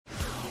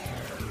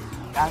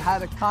I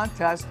had a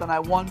contest and I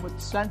won with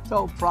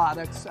Cento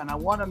products, and I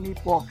won a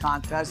meatball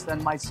contest,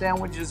 and my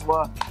sandwiches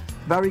were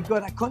very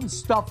good. I couldn't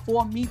stuff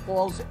 4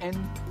 meatballs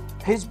in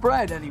his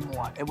bread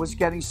anymore. It was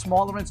getting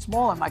smaller and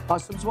smaller. My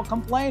customers were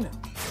complaining.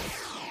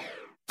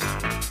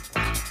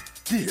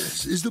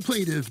 This is the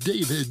plaintiff,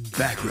 David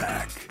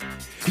Backrack.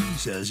 He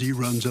says he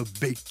runs a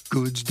baked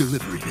goods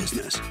delivery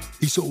business.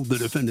 He sold the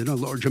defendant a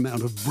large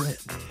amount of bread,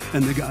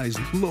 and the guy's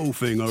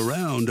loafing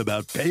around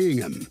about paying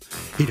him.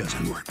 He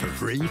doesn't work for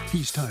free.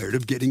 He's tired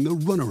of getting the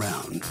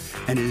runaround,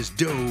 and his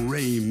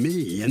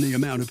do-re-mi in the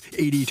amount of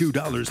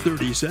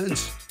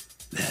 $82.30.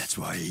 That's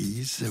why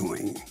he's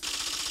suing.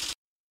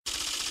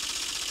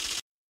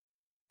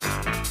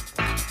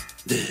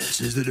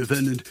 This is the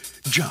defendant,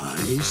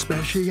 Johnny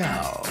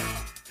Speciale.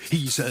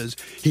 He says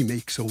he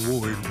makes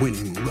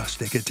award-winning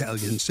rustic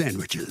Italian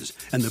sandwiches,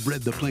 and the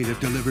bread the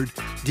plaintiff delivered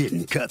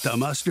didn't cut the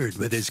mustard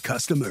with his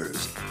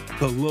customers.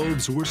 The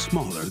loaves were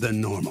smaller than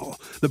normal,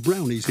 the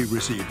brownies he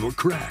received were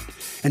cracked,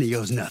 and he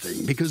owes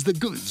nothing because the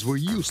goods were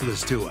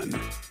useless to him.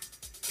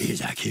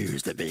 He's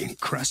accused of being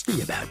crusty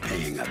about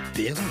paying a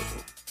bill.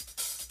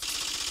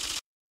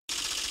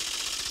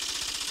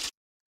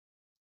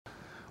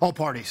 All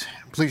parties,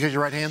 please raise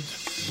your right hand.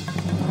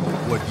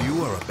 What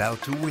you are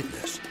about to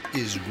witness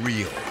is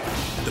real.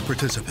 The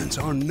participants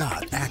are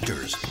not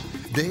actors.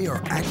 They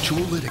are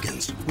actual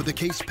litigants with a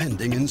case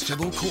pending in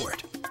civil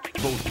court.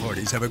 Both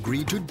parties have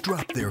agreed to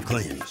drop their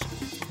claims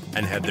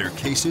and have their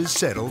cases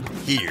settled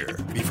here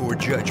before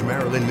Judge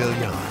Marilyn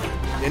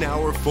Milian in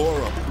our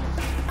forum,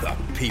 the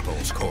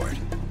People's Court.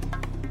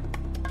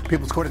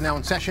 People's Court is now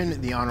in session.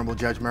 The Honorable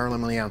Judge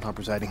Marilyn Milian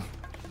presiding.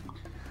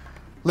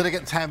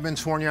 Litigants have been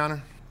sworn, Your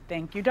Honor.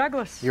 Thank you,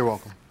 Douglas. You're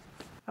welcome.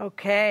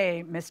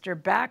 Okay,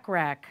 Mr.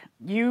 Backrack,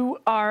 you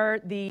are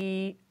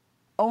the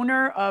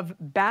owner of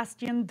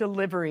Bastion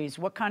Deliveries.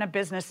 What kind of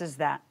business is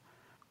that?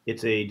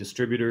 It's a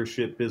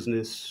distributorship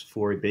business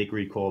for a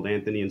bakery called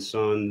Anthony &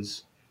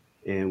 Sons,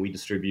 and we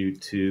distribute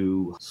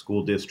to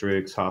school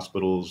districts,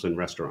 hospitals, and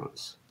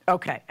restaurants.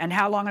 Okay, and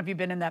how long have you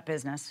been in that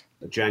business?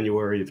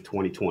 January of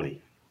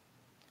 2020.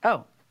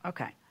 Oh,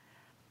 okay.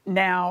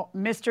 Now,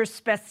 Mr.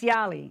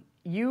 Speciale,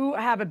 you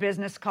have a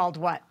business called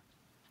what?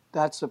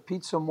 That's a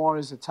Pizza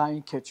More's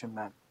Italian Kitchen,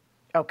 man.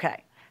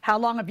 Okay. How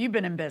long have you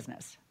been in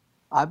business?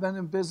 I've been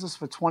in business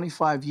for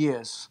 25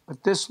 years,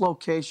 but this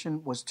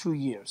location was 2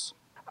 years.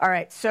 All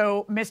right.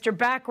 So, Mr.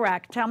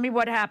 Backrack, tell me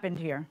what happened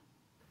here.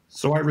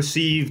 So I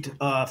received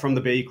from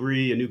the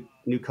bakery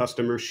a new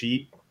customer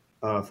sheet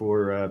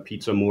for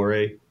Pizza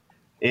More,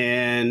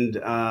 and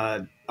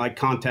I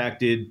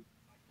contacted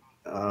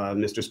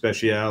Mr.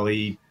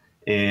 Speciale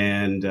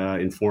and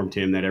informed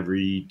him that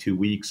every 2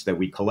 weeks that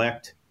we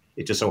collect.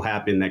 It just so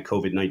happened that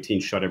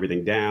COVID-19 shut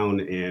everything down,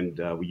 and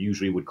we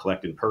usually would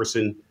collect in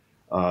person,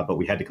 but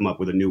we had to come up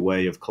with a new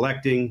way of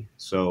collecting,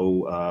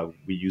 so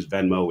we used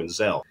Venmo and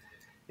Zelle.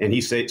 And he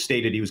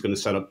stated he was going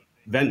to set up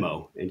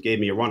Venmo and gave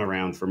me a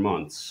runaround for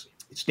months,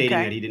 stating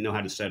that he didn't know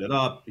how to set it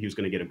up. He was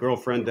going to get a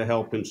girlfriend to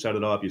help him set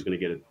it up. He was going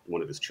to get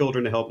one of his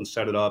children to help him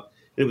set it up.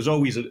 And there was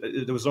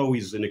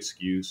always an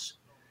excuse.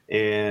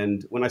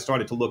 And when I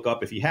started to look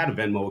up if he had a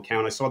Venmo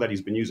account, I saw that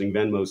he's been using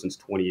Venmo since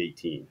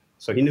 2018.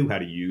 So he knew how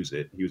to use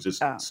it. He was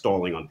just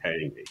stalling on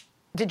paying me.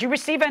 Did you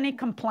receive any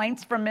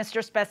complaints from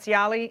Mr.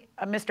 Speciale,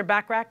 Mr.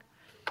 Backrack?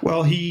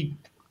 Well, he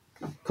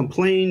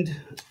complained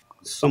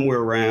somewhere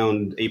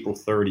around April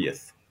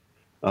 30th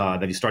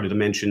that he started to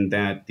mention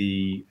that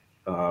the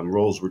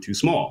rolls were too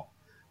small.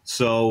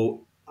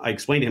 So I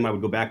explained to him I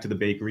would go back to the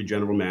bakery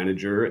general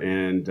manager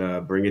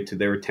and bring it to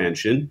their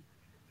attention.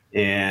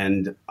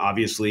 And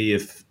obviously,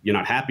 if you're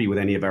not happy with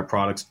any of our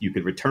products, you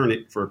could return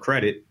it for a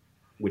credit,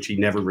 which he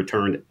never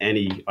returned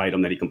any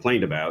item that he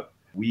complained about.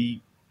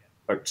 We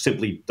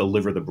simply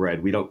deliver the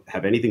bread. We don't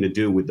have anything to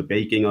do with the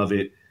baking of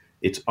it.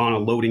 It's on a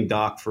loading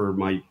dock for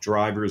my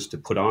drivers to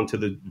put onto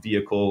the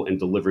vehicle and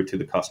deliver to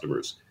the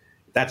customers.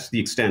 That's the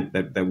extent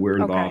that we're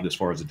involved as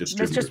far as a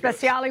distributor. Mr.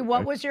 Speciale,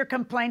 what was your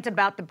complaint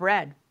about the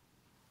bread?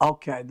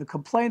 Okay, the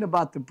complaint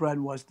about the bread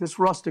was this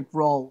rustic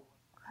roll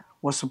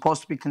was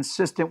supposed to be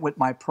consistent with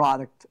my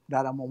product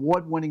that I'm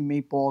award-winning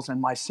meatballs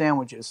and my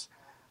sandwiches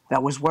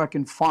that was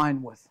working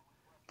fine with.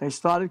 They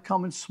started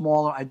coming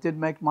smaller. I did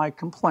make my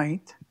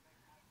complaint,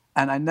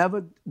 and I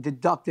never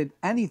deducted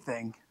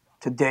anything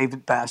to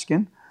David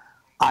Baskin.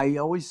 I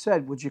always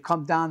said, would you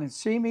come down and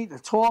see me to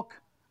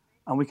talk,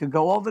 and we could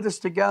go over this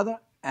together?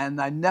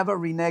 And I never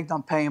reneged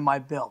on paying my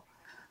bill.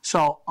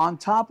 So on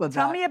top of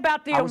that... Tell me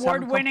about the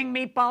award-winning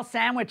meatball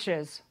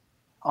sandwiches.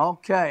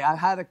 Okay, I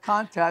had a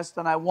contest,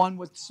 and I won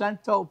with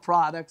Cento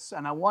products,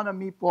 and I won a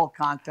meatball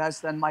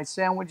contest, and my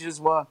sandwiches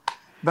were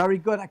very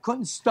good. I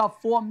couldn't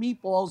stuff 4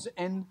 meatballs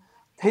in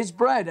his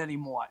bread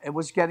anymore. It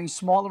was getting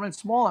smaller and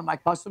smaller. My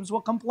customers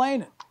were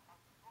complaining.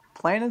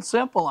 Plain and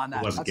simple on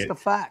that. That's the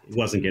fact. It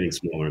wasn't getting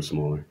smaller and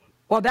smaller.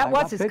 Well, that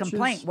was his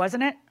complaint,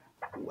 wasn't it?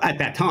 At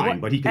that time,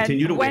 but he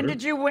continued to when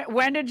order.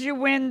 When did you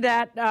win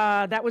that?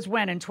 That was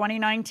when, in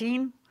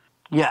 2019?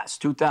 Yes,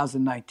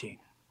 2019.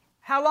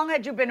 How long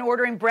had you been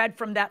ordering bread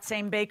from that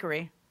same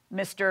bakery,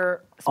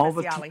 Mr.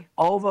 Speciale?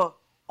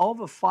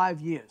 Over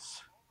 5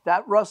 years.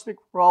 That rustic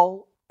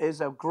roll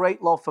is a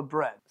great loaf of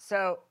bread.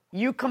 So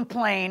you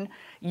complain,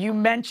 you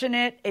mention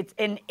it. It's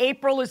in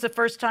April is the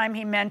first time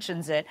he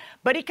mentions it,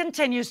 but he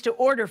continues to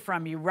order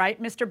from you,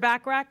 right, Mr.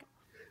 Backrack?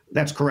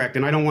 That's correct.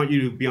 And I don't want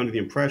you to be under the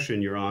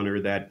impression, Your Honor,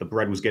 that the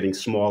bread was getting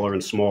smaller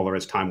and smaller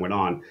as time went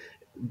on.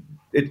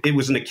 It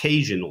was an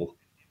occasional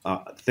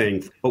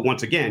thing. But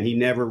once again, he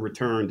never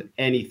returned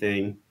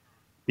anything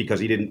because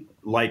he didn't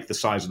like the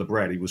size of the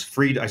bread. He was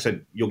free. I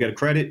said, you'll get a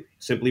credit,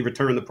 simply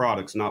return the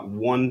products. Not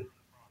one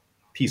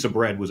piece of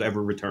bread was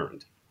ever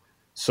returned.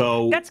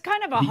 So that's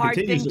kind of a hard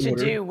thing to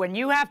do when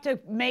you have to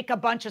make a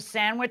bunch of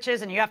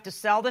sandwiches and you have to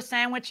sell the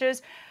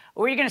sandwiches.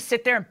 Or you're going to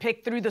sit there and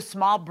pick through the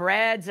small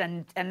breads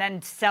and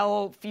then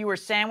sell fewer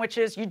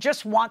sandwiches. You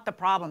just want the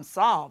problem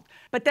solved.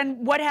 But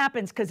then what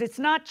happens? Because it's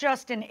not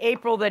just in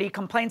April that he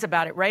complains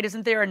about it, right?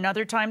 Isn't there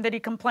another time that he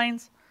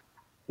complains?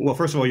 Well,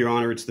 first of all, Your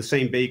Honor, it's the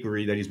same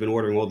bakery that he's been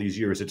ordering all these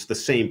years. It's the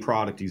same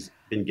product he's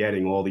been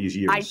getting all these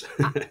years.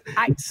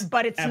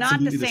 But it's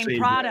not the same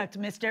product,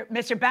 Mr.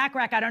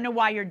 Backrack. I don't know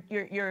why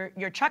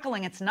you're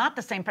chuckling. It's not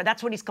the same product.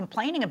 That's what he's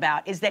complaining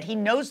about, is that he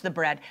knows the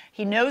bread,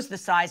 he knows the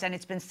size, and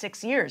it's been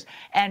 6 years,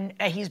 and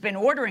he's been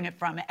ordering it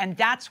from it, and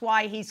that's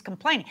why he's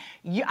complaining.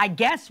 I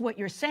guess what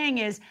you're saying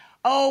is,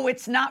 oh,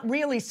 it's not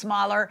really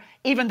smaller,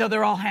 even though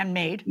they're all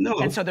handmade,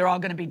 and so they're all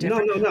going to be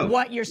different. No.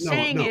 What you're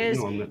saying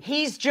is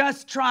he's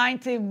just trying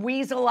to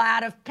weasel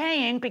out of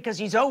paying because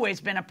he's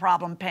always been a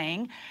problem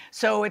paying.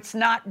 So it's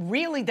not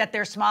really that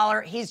they're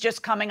smaller. He's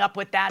just coming up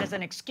with that as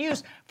an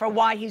excuse for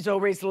why he's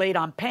always late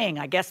on paying.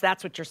 I guess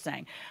that's what you're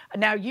saying.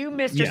 Now, you,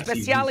 Mr.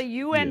 Speciale,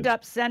 you end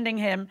up sending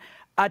him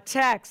a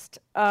text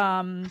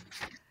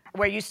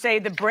where you say,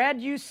 the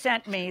bread you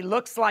sent me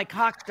looks like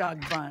hot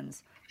dog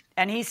buns.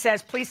 And he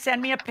says, please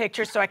send me a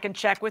picture so I can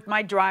check with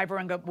my driver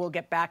and we'll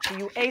get back to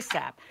you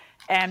ASAP.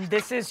 And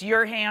this is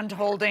your hand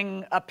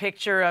holding a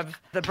picture of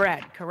the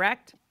bread,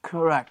 correct?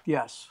 Correct,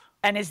 yes.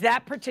 And is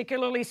that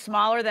particularly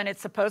smaller than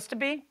it's supposed to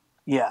be?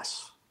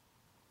 Yes.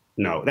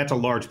 No, that's a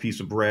large piece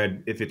of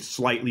bread. If it's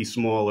slightly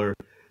smaller,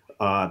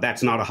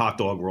 that's not a hot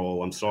dog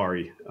roll. I'm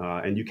sorry.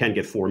 And you can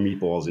get 4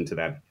 meatballs into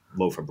that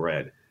loaf of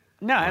bread.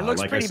 No, it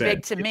looks pretty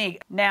big to me.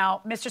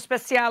 Now, Mr.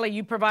 Speciale,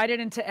 you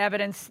provided into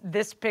evidence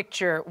this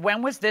picture.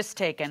 When was this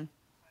taken?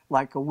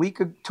 Like a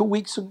week or 2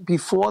 weeks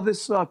before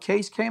this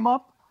case came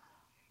up.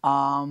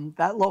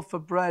 That loaf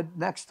of bread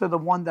next to the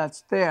one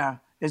that's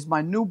there is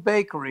my new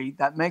bakery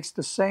that makes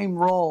the same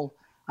roll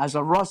as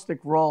a rustic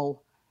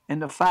roll in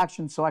the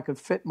faction so I could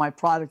fit my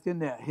product in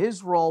there.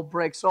 His roll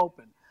breaks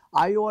open.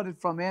 I ordered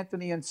from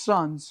Anthony and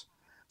Sons,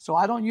 so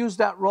I don't use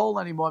that roll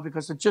anymore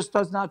because it just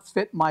does not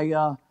fit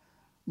my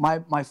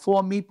my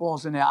 4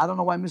 meatballs in there. I don't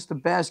know why Mr.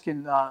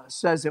 Baskin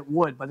says it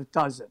would, but it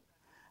doesn't.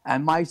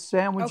 And my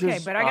sandwiches. Okay,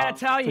 but I got to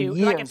tell you,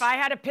 like if I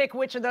had to pick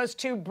which of those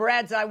 2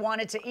 breads I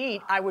wanted to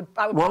eat, I would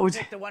probably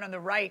pick the one on the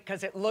right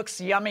because it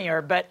looks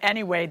yummier. But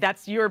anyway,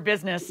 that's your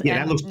business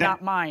and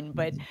not mine.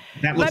 But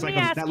let me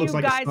ask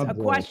you guys a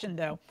question,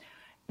 though.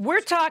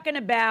 We're talking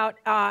about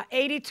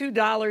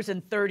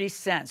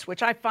 $82.30,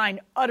 which I find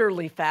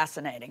utterly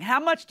fascinating. How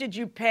much did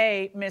you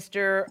pay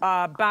Mr.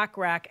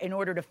 Backrack in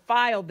order to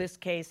file this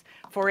case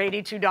for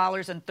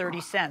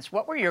 $82.30?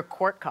 What were your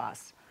court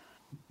costs?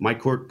 My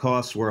court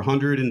costs were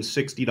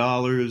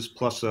 $160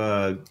 plus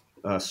a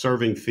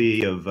serving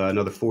fee of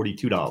another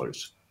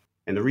 $42.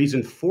 And the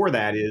reason for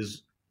that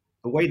is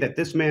the way that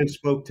this man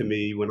spoke to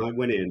me when I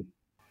went in.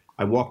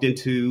 I walked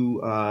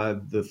into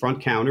the front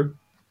counter.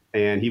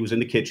 And he was in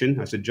the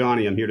kitchen. I said,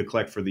 Johnny, I'm here to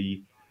collect for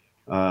the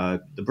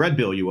bread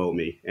bill you owe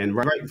me. And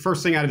right,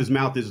 first thing out of his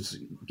mouth is,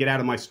 get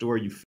out of my store.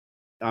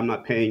 I'm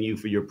not paying you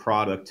for your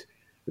product.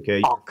 Okay.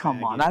 Oh,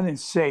 come on. I didn't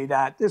say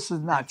that. This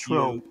is not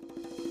true.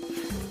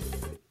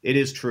 It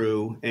is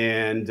true.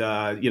 And,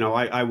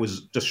 I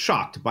was just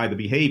shocked by the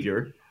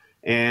behavior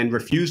and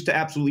refused to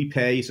absolutely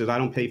pay. He says, I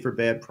don't pay for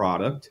bad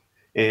product.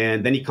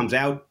 And then he comes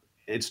out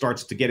and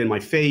starts to get in my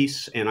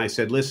face. And I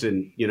said,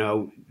 listen,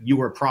 you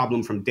were a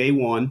problem from day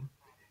one.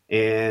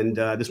 And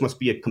this must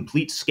be a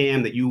complete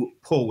scam that you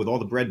pull with all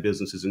the bread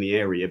businesses in the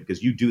area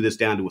because you do this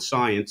down to a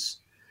science.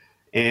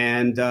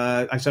 And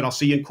I said, I'll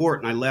see you in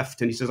court. And I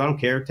left. And he says, I don't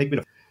care. Take me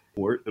to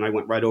court. And I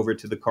went right over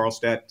to the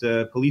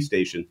Carlstadt police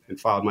station and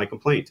filed my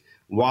complaint.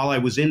 While I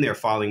was in there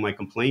filing my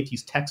complaint,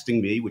 he's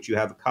texting me, which you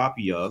have a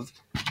copy of,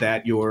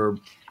 that your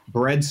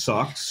bread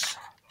sucks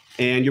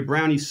and your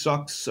brownie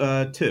sucks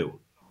too.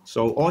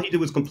 So all he did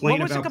was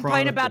complain about the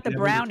complaint about the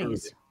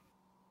brownies?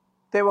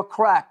 They were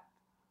cracked.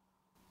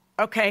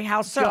 Okay,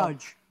 how so?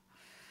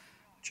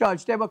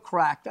 Judge, they were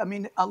cracked. I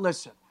mean,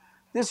 listen,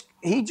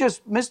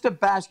 Mr.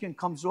 Baskin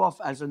comes off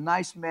as a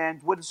nice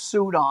man with a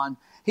suit on.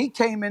 He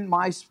came in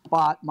my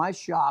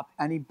shop,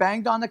 and he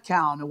banged on the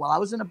counter while I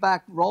was in the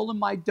back rolling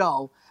my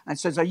dough and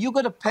says, are you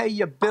going to pay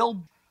your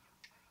bill?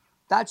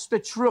 That's the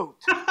truth.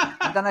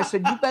 And then I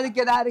said, you better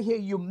get out of here,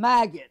 you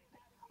maggot.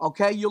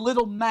 Okay, you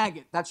little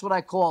maggot. That's what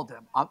I called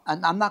him.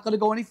 And I'm not going to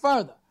go any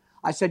further.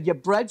 I said, your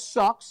bread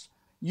sucks.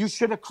 You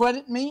should have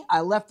credited me. I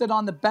left it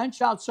on the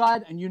bench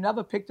outside, and you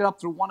never picked it up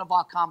through one of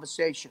our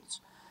conversations.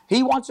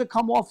 He wants to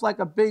come off like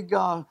a big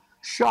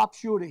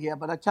sharpshooter here,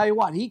 but I tell you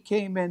what, he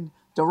came in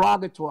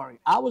derogatory.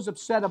 I was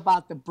upset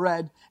about the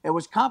bread. It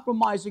was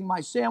compromising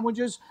my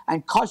sandwiches,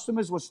 and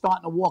customers were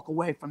starting to walk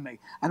away from me.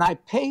 And I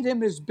paid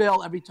him his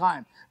bill every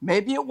time.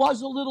 Maybe it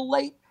was a little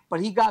late, but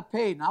he got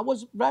paid. And I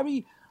was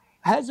very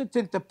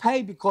hesitant to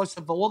pay because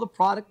of all the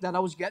product that I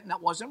was getting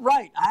that wasn't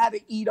right. I had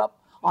to eat up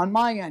on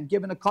my end,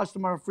 giving a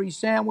customer a free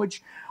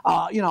sandwich,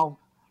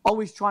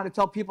 always trying to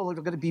tell people it's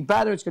going to be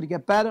better, it's going to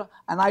get better.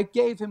 And I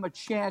gave him a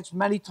chance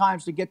many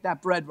times to get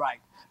that bread right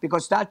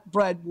because that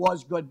bread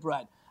was good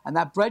bread. And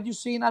that bread you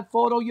see in that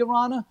photo, Your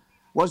Honor,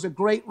 was a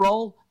great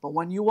roll. But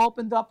when you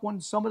opened up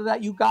some of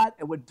that you got,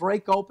 it would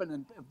break open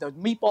and the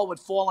meatball would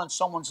fall on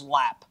someone's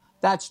lap.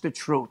 That's the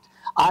truth.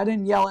 I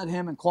didn't yell at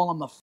him and call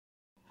him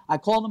I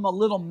called him a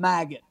little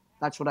maggot.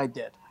 That's what I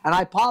did. And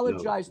I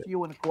apologize to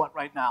you in the court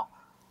right now.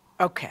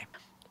 Okay.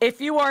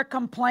 If you are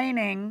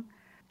complaining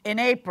in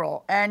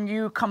April and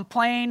you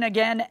complain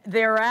again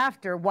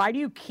thereafter, why do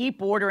you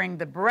keep ordering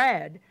the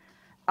bread?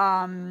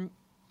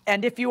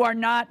 And if you are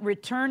not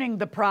returning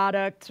the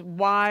product,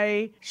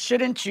 why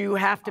shouldn't you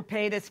have to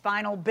pay this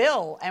final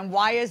bill? And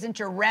why isn't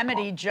your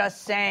remedy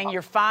just saying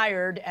you're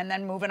fired and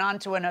then moving on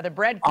to another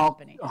bread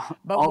company?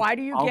 But why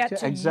do you get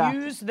to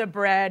use the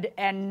bread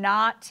and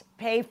not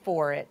pay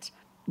for it?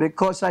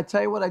 Because I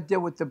tell you what I did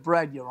with the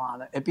bread, Your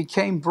Honor. It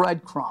became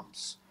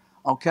breadcrumbs,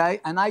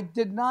 okay? And I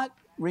did not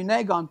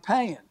renege on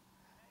paying.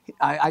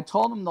 I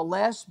told him the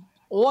last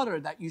order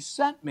that you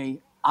sent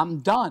me, I'm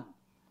done.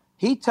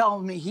 He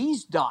told me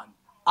he's done.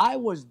 I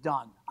was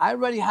done. I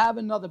already have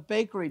another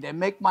bakery. They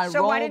make my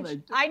roll.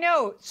 I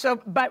know.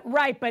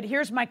 But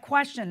here's my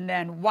question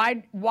then.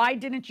 Why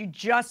didn't you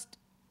just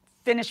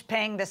finish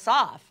paying this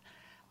off?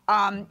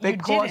 You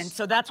didn't,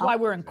 so that's why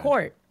we're in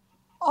court.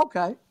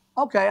 Okay,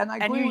 and I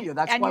agree with you.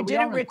 That's why we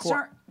are in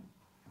court.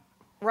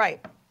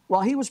 Right.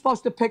 Well, he was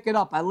supposed to pick it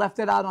up. I left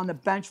it out on the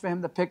bench for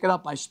him to pick it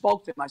up. I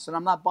spoke to him. I said,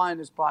 I'm not buying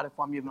this product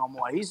from you no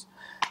more. He's,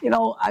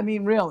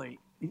 really,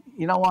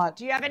 you know what?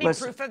 Do you have any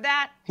proof of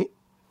that?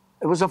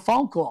 It was a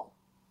phone call.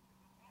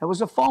 It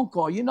was a phone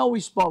call. You know we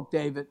spoke,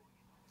 David.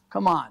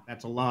 Come on.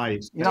 That's a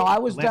lie. I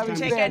was very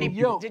fair to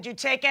you. Did you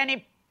take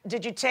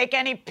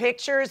any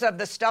pictures of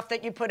the stuff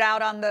that you put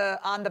out on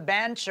the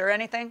bench or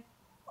anything?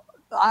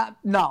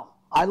 No.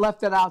 I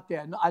left it out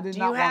there. I did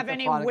not want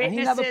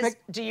the product.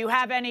 Do you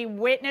have any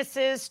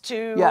witnesses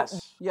to?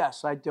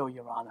 Yes, I do,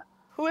 Your Honor.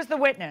 Who is the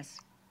witness?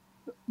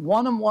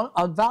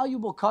 A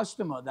valuable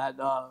customer that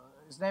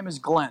his name is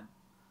Glenn.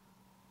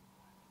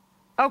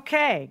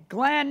 Okay,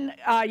 Glenn,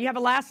 you have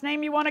a last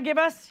name you want to give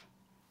us?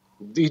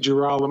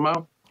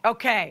 DiGirolamo.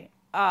 Okay,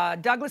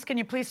 Douglas, can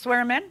you please swear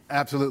him in?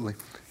 Absolutely.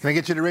 Can I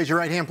get you to raise your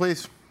right hand,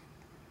 please?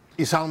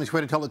 You solemnly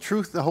swear to tell the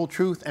truth, the whole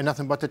truth, and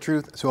nothing but the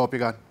truth, so help you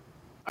God.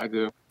 I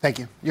do. Thank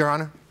you. Your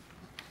Honor.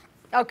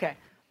 Okay,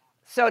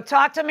 so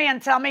talk to me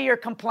and tell me your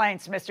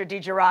complaints, Mr.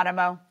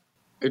 DiGirolamo.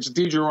 It's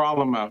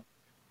DiGirolamo.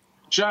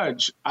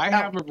 Judge, I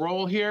have a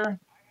roll here.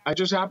 I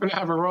just happen to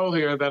have a roll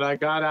here that I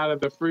got out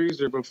of the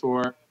freezer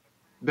before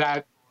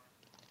that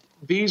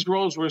these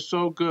rolls were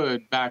so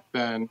good back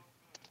then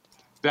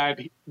that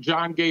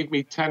John gave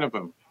me 10 of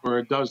them, or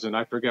a dozen,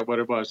 I forget what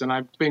it was. And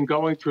I've been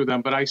going through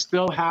them, but I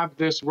still have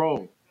this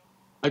roll.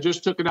 I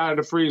just took it out of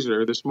the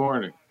freezer this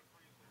morning.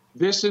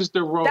 This is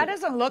the roll. That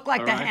doesn't look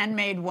like the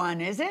handmade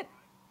one, is it?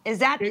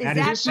 That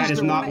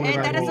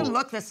doesn't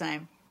look the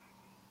same.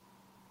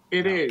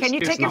 It is. Can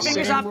you take your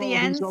fingers off the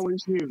ends? He's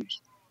always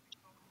used.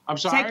 I'm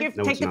sorry?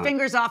 Take the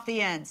fingers off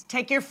the ends.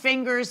 Take your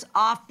fingers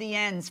off the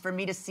ends for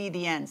me to see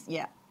the ends.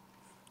 Yeah.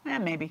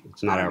 Maybe.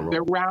 It's not a roll.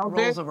 They're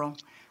rounded. Roll's a roll.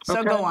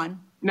 So go on.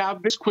 Now,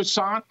 this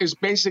croissant is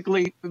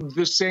basically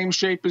the same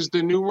shape as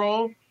the new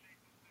roll.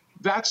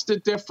 That's the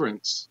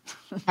difference.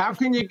 How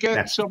can you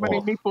get so many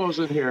meatballs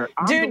in here?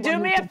 Dude, do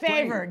me a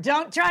favor.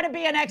 Don't try to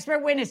be an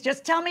expert witness.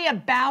 Just tell me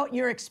about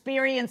your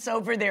experience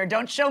over there.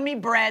 Don't show me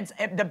breads.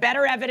 The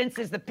better evidence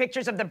is the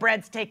pictures of the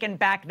breads taken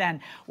back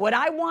then. What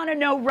I want to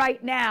know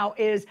right now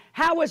is,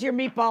 how was your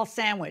meatball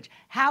sandwich?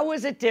 How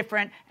was it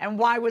different, and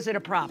why was it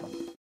a problem?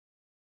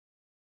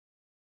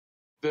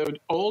 The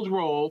old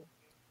roll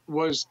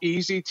was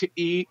easy to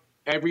eat,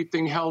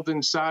 everything held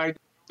inside.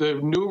 The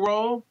new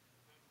roll,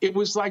 it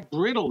was like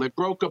brittle. It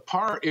broke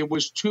apart. It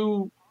was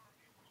too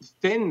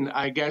thin,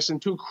 I guess,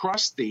 and too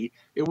crusty.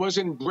 It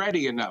wasn't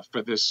bready enough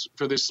for this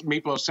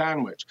meatball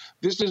sandwich.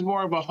 This is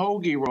more of a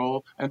hoagie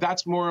roll, and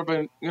that's more of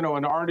an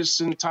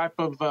artisan type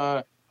of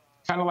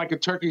kind of like a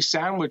turkey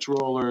sandwich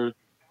roll or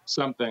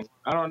something.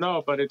 I don't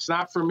know, but it's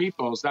not for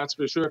meatballs, that's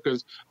for sure,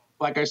 because,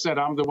 like I said,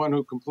 I'm the one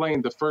who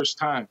complained the first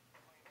time.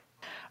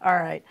 All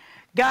right.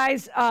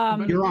 Guys,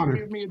 Your Honor,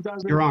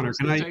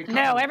 can I?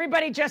 No,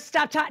 everybody just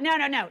stop talking.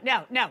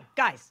 No.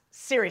 Guys,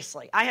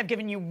 seriously, I have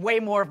given you way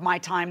more of my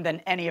time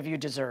than any of you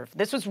deserve.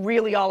 This was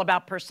really all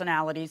about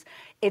personalities.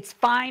 It's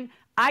fine.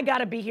 I got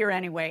to be here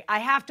anyway. I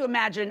have to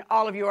imagine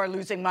all of you are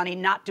losing money,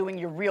 not doing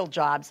your real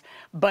jobs.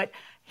 But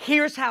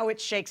Here's how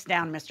it shakes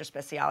down, Mr.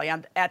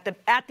 Speciale.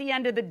 At the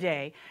end of the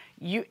day,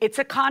 it's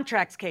a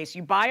contracts case.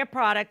 You buy a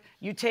product,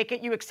 you take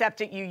it, you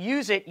accept it, you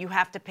use it, you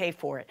have to pay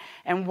for it.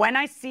 And when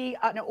I see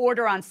an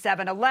order on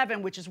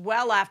 7-Eleven, which is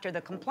well after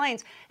the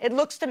complaints, it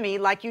looks to me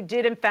like you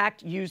did, in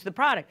fact, use the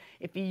product.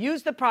 If you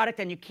use the product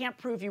and you can't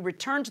prove you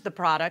returned the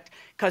product,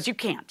 because you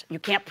can't. You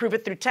can't prove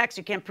it through text,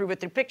 you can't prove it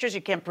through pictures,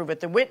 you can't prove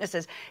it through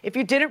witnesses. If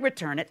you didn't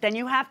return it, then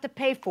you have to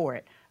pay for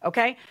it.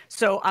 Okay,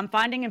 so I'm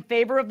finding in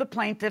favor of the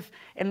plaintiff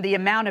in the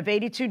amount of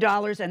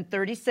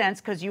 $82.30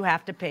 because you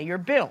have to pay your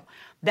bill.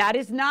 That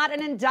is not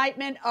an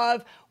indictment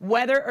of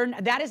whether or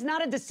not, that is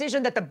not a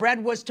decision that the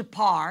bread was to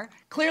par.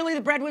 Clearly,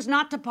 the bread was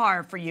not to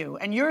par for you,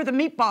 and you're the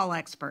meatball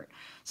expert.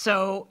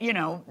 So, you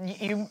know,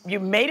 you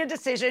made a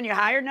decision, you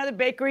hired another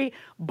bakery,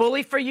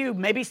 bully for you.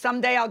 Maybe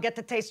someday I'll get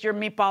to taste your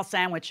meatball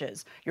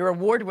sandwiches, your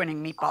award-winning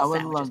meatball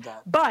sandwiches. I would love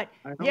that. But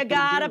you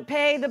gotta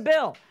pay the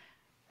bill.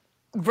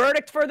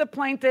 Verdict for the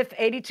plaintiff,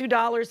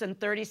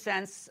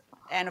 $82.30,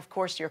 and of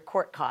course your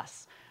court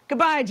costs.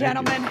 Goodbye,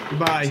 gentlemen.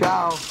 Goodbye.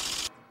 Ciao.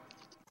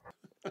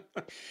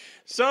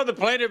 So the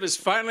plaintiff is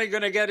finally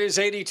going to get his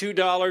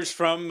 $82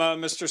 from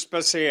Mr.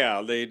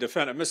 Speciale, the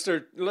defendant.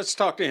 Let's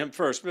talk to him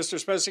first.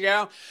 Mr.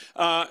 Speciale,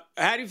 how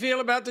do you feel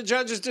about the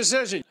judge's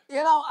decision?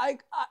 You know,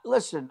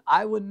 listen.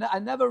 I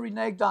never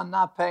reneged on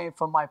not paying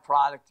for my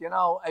product. You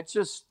know, it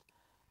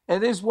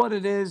is what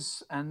it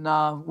is, and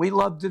we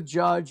love the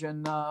judge,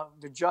 and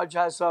the judge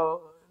has the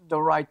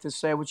right to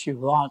say what she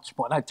wants.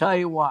 But I tell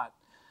you what,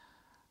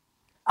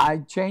 I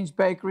changed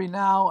bakery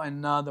now,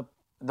 and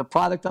the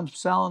product I'm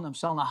selling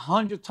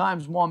 100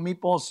 times more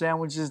meatball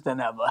sandwiches than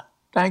ever.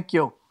 Thank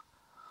you.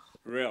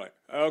 Really?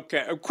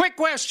 Okay. A quick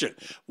question.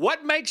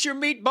 What makes your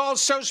meatballs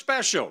so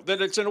special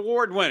that it's an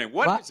award-winning?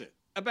 What is it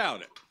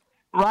about it?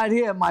 Right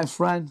here, my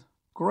friend.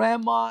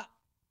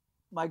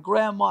 My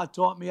grandma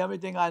taught me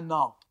everything I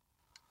know.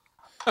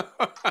 All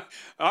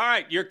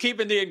right. You're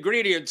keeping the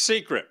ingredients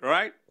secret,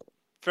 right?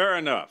 Fair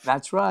enough.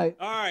 That's right.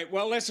 All right.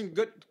 Well, listen,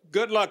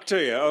 good luck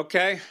to you,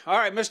 okay? All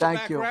right, Mr.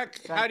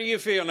 Bacharach, how do you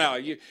feel now?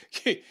 You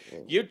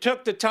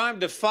took the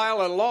time to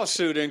file a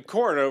lawsuit in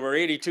court over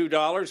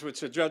 $82, which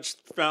the judge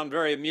found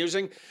very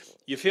amusing.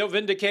 You feel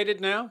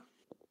vindicated now?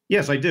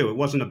 Yes, I do. It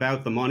wasn't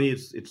about the money.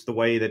 It's the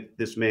way that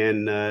this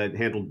man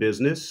handled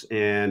business.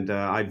 And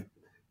I've,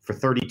 for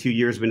 32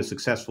 years, been a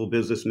successful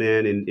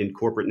businessman in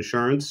corporate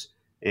insurance.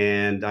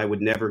 And I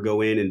would never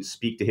go in and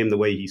speak to him the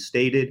way he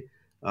stated.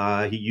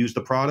 He used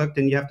the product,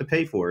 and you have to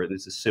pay for it. And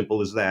it's as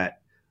simple as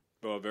that.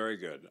 Well, very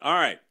good. All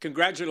right.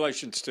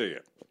 Congratulations to you.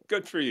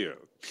 Good for you.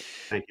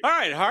 Thank you. All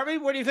right, Harvey,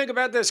 what do you think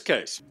about this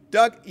case?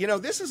 Doug, you know,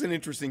 this is an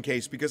interesting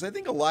case because I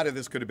think a lot of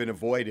this could have been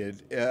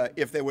avoided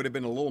if they would have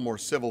been a little more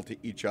civil to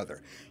each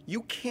other.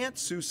 You can't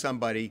sue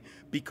somebody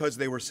because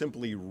they were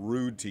simply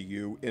rude to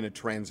you in a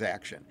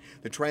transaction.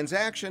 The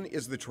transaction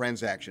is the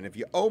transaction. If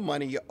you owe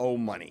money, you owe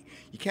money.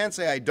 You can't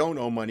say I don't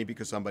owe money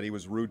because somebody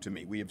was rude to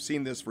me. We have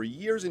seen this for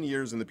years and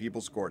years in the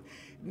People's Court.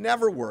 It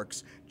never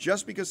works.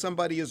 Just because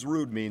somebody is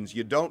rude means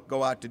you don't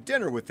go out to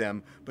dinner with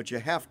them, but you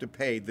have to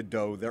pay the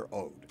dough they're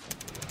owed.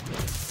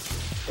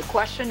 The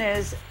question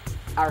is,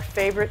 our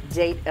favorite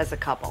date as a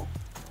couple.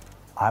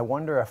 I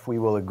wonder if we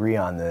will agree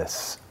on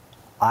this.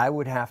 I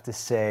would have to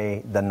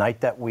say the night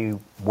that we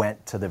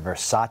went to the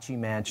Versace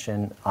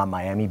mansion on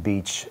Miami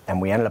Beach, and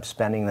we ended up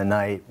spending the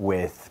night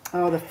with...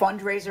 Oh, the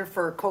fundraiser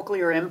for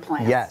cochlear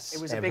implants. Yes,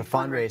 it was a big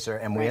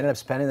fundraiser. And we ended up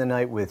spending the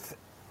night with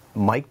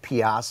Mike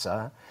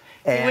Piazza.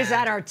 He was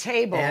at our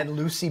table. And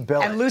Lucy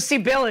Billett. And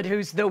Lucy Billett,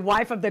 who's the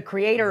wife of the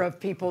creator of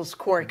People's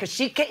Court, because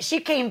she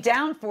came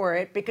down for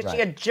it because she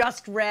had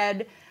just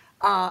read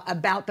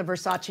about the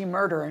Versace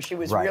murder, and she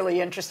was really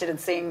interested in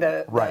seeing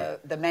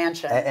the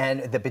mansion.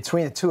 And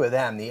between the two of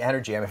them, the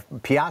energy. I mean,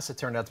 Piazza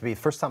turned out to be the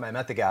first time I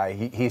met the guy.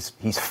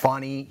 He's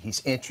funny,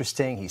 he's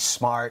interesting, he's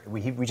smart.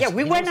 We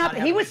went up.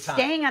 He was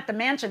staying at the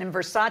mansion in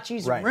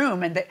Versace's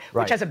room, and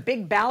which has a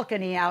big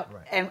balcony out.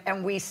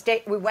 And we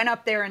went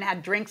up there and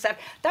had drinks.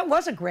 That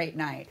was a great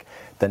night.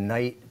 The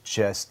night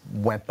just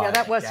went by. Yeah,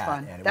 that was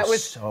fun. That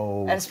was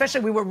so. And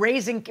especially we were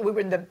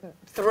in the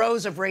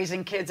throes of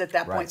raising kids at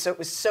that point, so it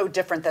was so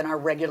different than our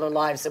regular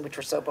lives, which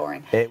were so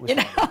boring. It was,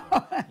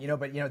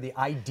 but the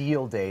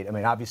ideal date. I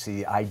mean, obviously,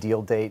 the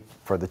ideal date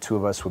for the two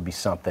of us would be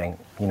something,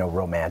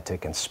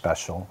 romantic and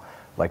special,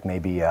 like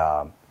maybe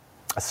a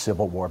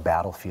Civil War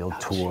battlefield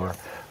tour.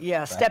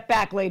 Yeah, step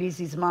back, ladies.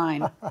 He's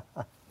mine.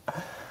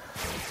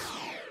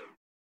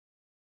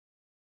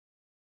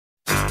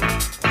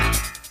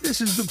 This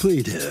is the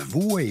plaintiff,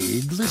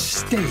 Wade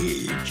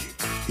Lestage.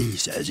 He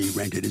says he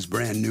rented his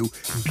brand new,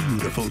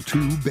 beautiful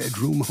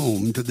 2-bedroom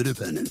home to the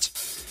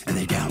defendants, and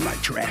they downright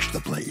trashed the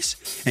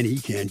place, and he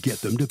can't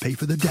get them to pay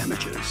for the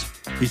damages.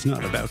 He's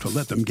not about to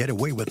let them get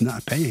away with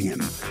not paying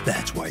him.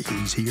 That's why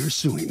he's here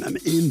suing them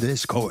in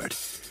this court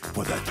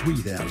for the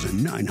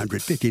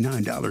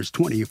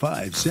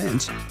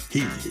 $3,959.25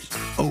 he's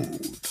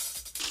owed.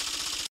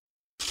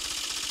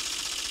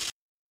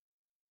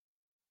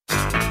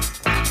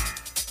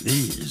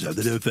 These are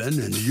the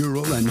defendants,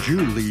 Ural and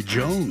Julie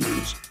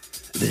Jones.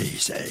 They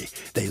say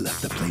they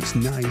left the place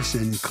nice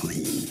and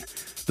clean.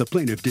 The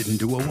plaintiff didn't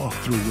do a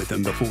walkthrough with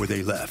them before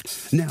they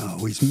left. Now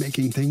he's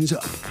making things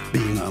up,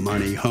 being a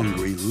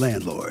money-hungry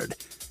landlord.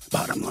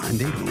 Bottom line,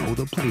 they don't owe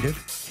the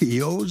plaintiff.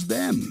 He owes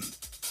them.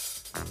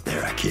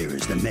 They're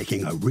accused of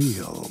making a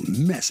real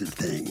mess of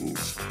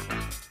things.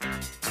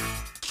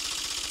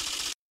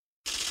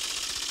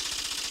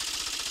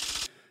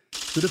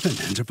 The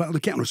defendants have filed a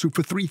countersuit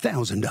for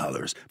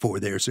 $3,000 for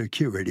their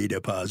security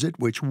deposit,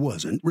 which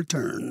wasn't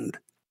returned.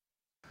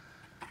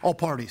 All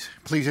parties,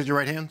 please raise your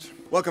right hands.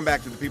 Welcome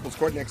back to the People's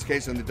Court. Next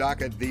case on the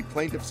docket. The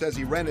plaintiff says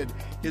he rented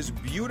his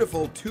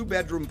beautiful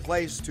two-bedroom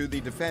place to the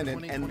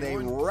defendant, and they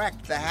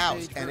wrecked the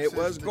house. And it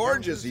was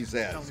gorgeous, he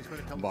says.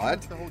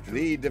 But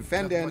the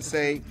defendants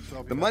say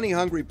the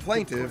money-hungry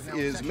plaintiff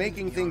is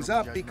making things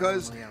up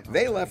because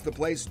they left the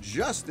place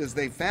just as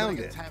they found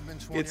it.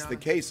 It's the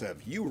case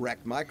of you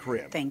wrecked my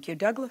crib. Thank you,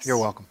 Douglas. You're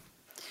welcome.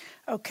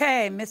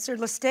 Okay, Mr.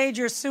 Lestage,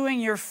 you're suing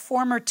your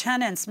former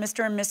tenants,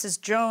 Mr. and Mrs.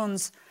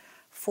 Jones,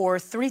 for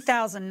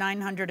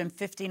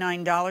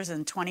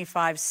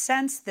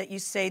 $3,959.25 that you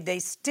say they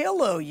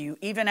still owe you,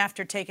 even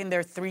after taking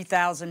their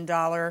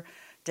 $3,000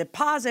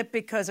 deposit,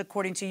 because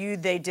according to you,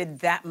 they did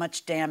that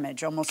much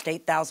damage, almost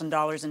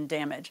 $8,000 in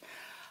damage.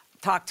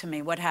 Talk to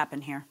me. What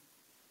happened here?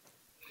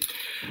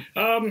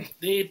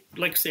 They,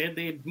 like I said,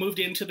 they moved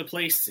into the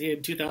place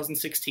in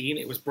 2016.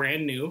 It was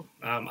brand new.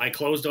 I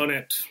closed on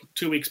it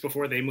 2 weeks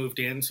before they moved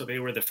in, so they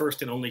were the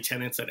first and only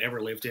tenants that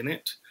ever lived in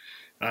it.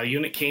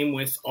 Unit came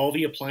with all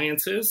the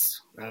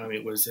appliances.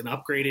 It was an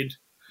upgraded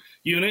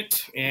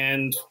unit,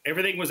 and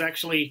everything was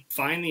actually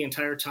fine the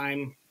entire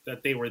time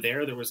that they were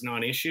there. There was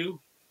non-issue.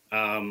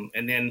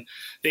 And then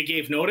they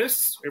gave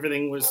notice.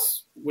 Everything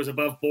was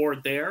above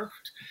board there.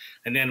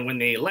 And then when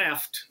they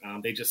left,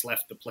 they just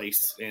left the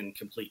place in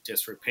complete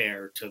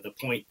disrepair to the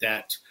point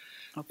that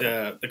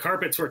the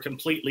carpets were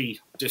completely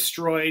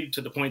destroyed,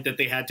 to the point that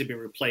they had to be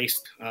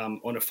replaced on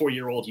a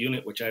 4-year-old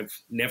unit, which I've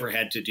never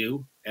had to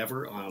do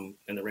ever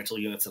in the rental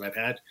units that I've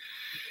had.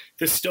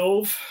 The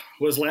stove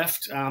was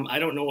left. I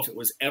don't know if it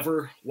was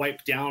ever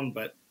wiped down,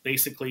 but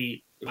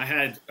basically I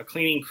had a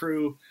cleaning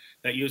crew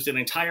that used an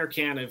entire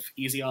can of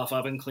Easy Off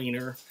oven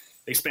cleaner.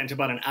 They spent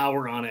about an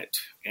hour on it,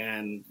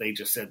 and they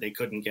just said they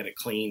couldn't get it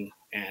clean.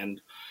 And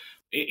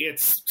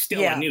it's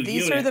still a new unit.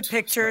 These are the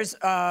pictures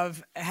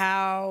of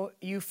how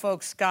you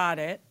folks got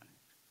it.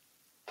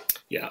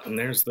 Yeah, and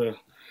there's the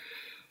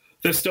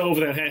stove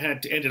that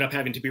ended up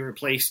having to be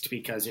replaced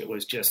because it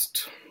was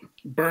just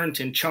burnt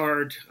and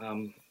charred.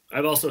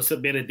 I've also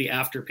submitted the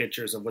after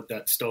pictures of what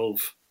that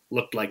stove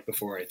looked like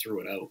before I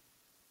threw it out.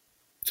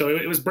 So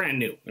it was brand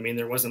new. I mean,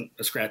 there wasn't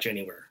a scratch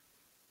anywhere.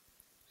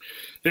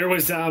 There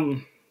was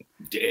so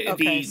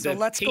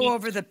let's go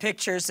over the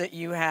pictures that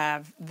you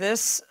have.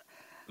 This,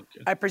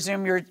 okay. I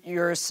presume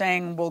you're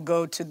saying will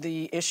go to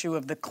the issue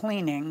of the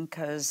cleaning,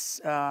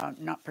 because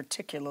not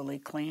particularly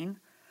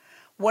clean.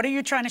 What are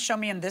you trying to show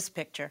me in this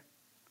picture?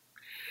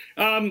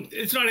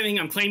 It's not anything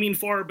I'm claiming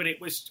for, but it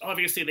was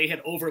obviously they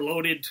had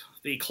overloaded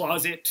the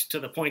closet to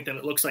the point that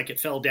it looks like it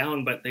fell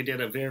down, but they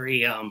did a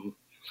very an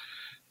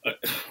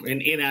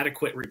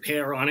inadequate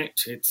repair on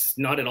it. It's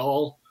not at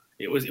all.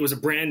 It was a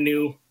brand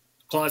new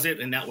closet,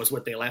 and that was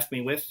what they left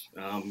me with.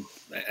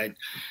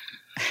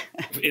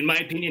 In my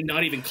opinion,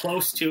 not even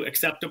close to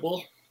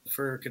acceptable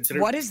for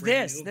considering. What is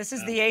this? New. This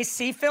is the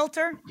AC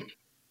filter?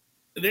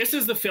 This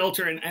is the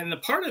filter, and the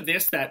part of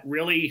this that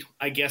really,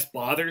 I guess,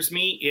 bothers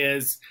me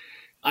is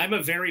I'm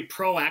a very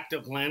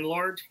proactive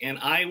landlord, and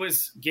I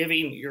was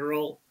giving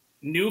Ural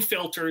new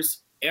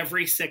filters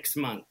every 6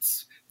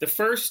 months. The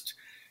first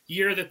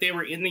year that they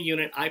were in the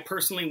unit, I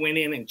personally went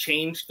in and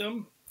changed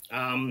them.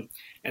 And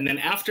then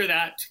after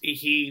that,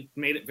 he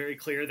made it very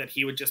clear that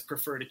he would just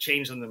prefer to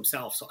change them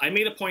himself. So I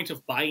made a point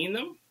of buying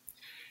them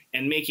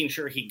and making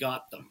sure he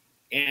got them.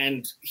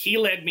 And he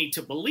led me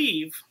to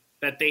believe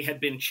that they had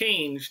been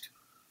changed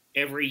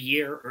every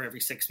year or every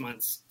 6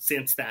 months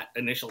since that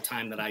initial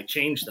time that I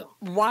changed them.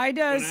 Why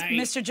does,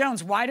 Mr.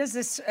 Jones, why does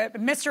this,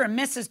 Mr. and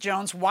Mrs.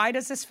 Jones, why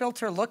does this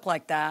filter look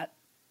like that?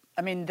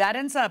 I mean, that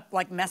ends up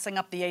like messing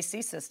up the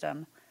AC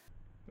system.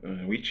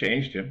 We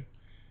changed him,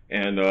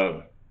 and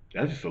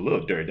that's just a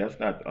little dirty. That's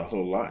not a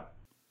whole lot.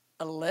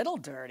 A little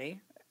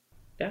dirty?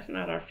 That's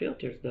not our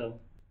filters, though.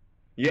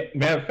 Yeah,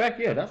 matter of fact,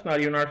 yeah, that's not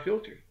even our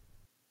filter.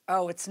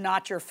 Oh, it's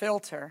not your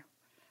filter.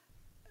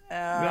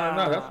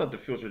 No, that's not the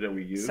filter that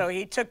we use. So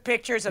he took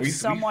pictures of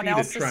someone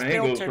else's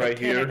filter to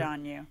pin it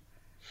on you.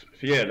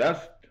 Yeah,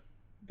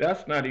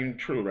 that's not even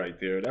true right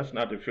there. That's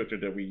not the filter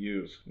that we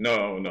use.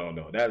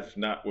 No, that's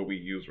not what we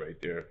use right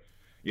there.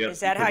 Yes, is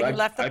that how you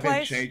left the place? I've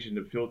been changing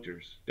the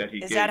filters that he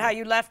gave. Is that how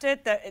you left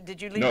it?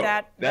 Did you leave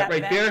that right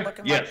vent there?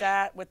 looking Yes. like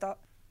that with the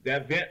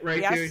that vent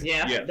right yes? there?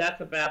 Yeah, yes.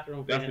 That's a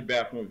bathroom vent. That's a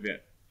bathroom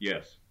vent.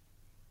 Yes.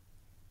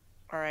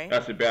 All right.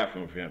 That's a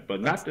bathroom vent,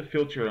 but not the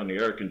filter on the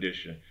air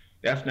conditioner.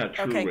 That's not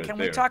true. Okay, right can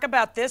there. we talk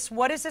about this?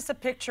 What is this a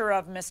picture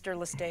of, Mr.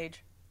 Lestage?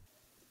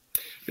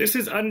 This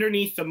is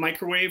underneath the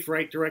microwave,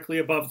 right directly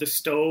above the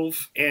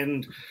stove,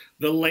 and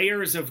the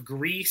layers of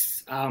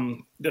grease,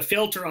 the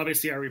filter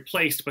obviously are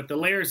replaced, but the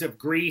layers of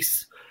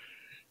grease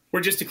were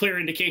just a clear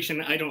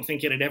indication. I don't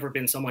think it had ever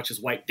been so much as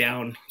wiped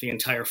down the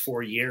entire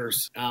 4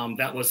 years.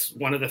 That was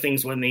one of the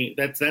things when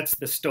that's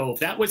the stove.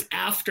 That was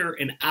after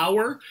an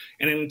hour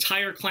and an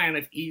entire can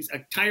of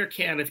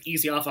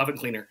Easy Off oven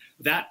cleaner.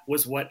 That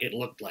was what it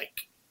looked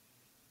like.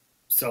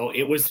 So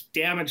it was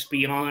damaged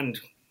beyond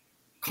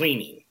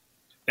cleaning.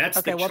 That's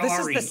okay. The well, this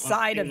is the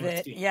side of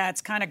it. Yeah,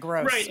 it's kind of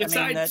gross. Right.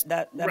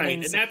 That right.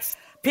 means And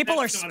people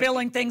are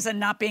spilling things and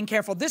not being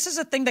careful. This is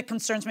the thing that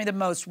concerns me the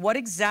most. What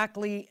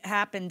exactly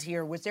happened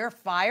here? Was there a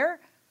fire?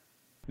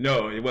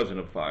 No, it wasn't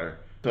a fire.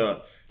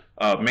 The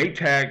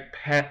Maytag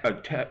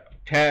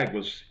tag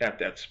was at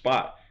that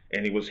spot,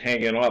 and he was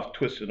hanging off,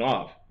 twisting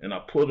off. And I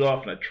pulled it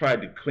off, and I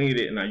tried to clean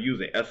it, and I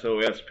used an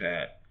SOS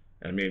pad.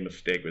 And I made a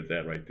mistake with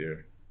that right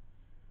there.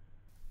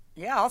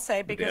 Yeah, I'll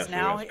say, because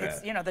now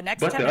it's, the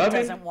next tenant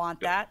doesn't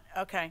want that.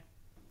 Okay.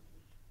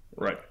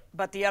 Right.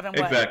 But the oven,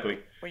 exactly.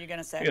 What were you going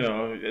to say?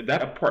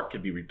 That part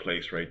can be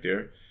replaced right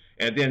there.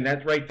 And then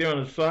that's right there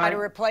on the side. How to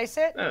replace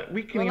it?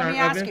 We can. Let me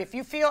ask you, if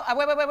you feel,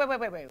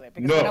 wait.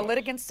 Because when a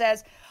litigant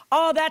says,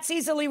 oh, that's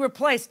easily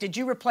replaced, did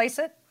you replace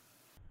it?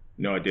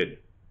 No, I didn't.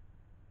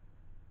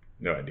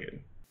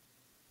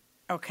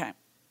 Okay.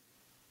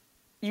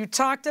 You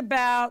talked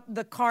about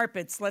the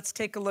carpets. Let's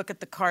take a look at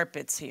the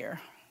carpets here.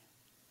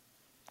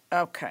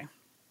 Okay.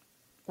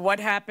 What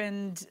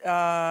happened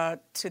to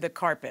the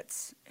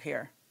carpets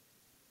here,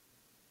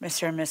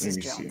 Mr. and Mrs.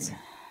 Jones? See.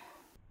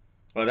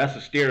 Well, that's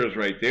the stairs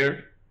right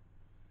there.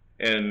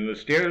 And the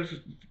stairs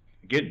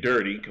get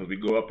dirty because we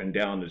go up and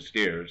down the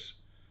stairs.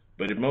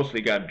 But it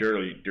mostly got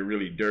dirty,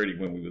 really dirty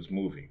when we was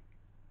moving,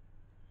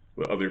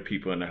 with other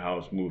people in the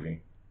house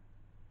moving.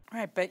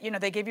 Right, but,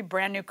 they gave you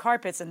brand new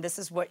carpets, and this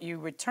is what you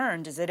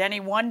returned. Is it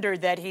any wonder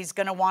that he's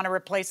going to want to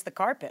replace the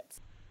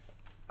carpets?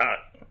 Are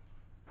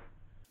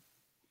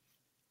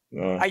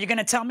you going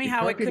to tell me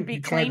how it could be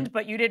cleaned,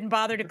 but you didn't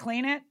bother to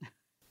clean it?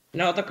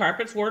 No, the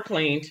carpets were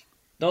cleaned.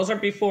 Those are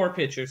before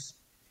pictures.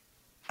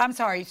 I'm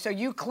sorry, so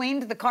you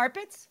cleaned the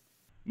carpets?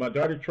 My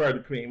daughter tried to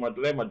clean.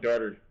 Let my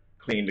daughter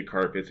clean the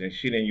carpets, and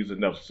she didn't use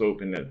enough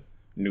soap in the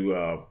new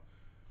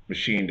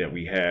machine that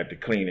we had to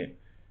clean it,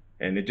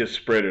 and it just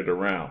spread it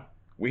around.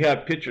 We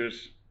have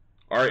pictures,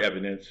 our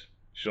evidence,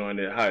 showing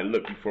how it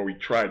looked before we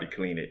tried to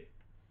clean it.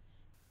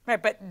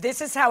 Right, but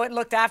this is how it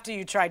looked after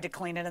you tried to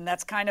clean it, and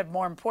that's kind of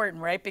more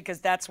important, right? Because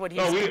that's what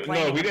he's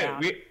complaining about.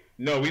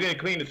 We didn't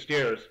clean the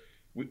stairs.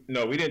 We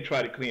didn't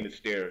try to clean the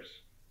stairs.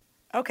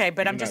 Okay,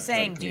 but I'm just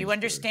saying, do you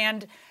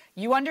understand?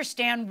 You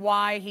understand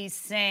why he's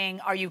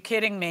saying, are you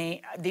kidding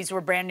me? These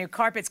were brand new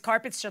carpets.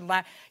 Carpets should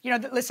last.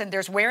 Listen,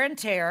 there's wear and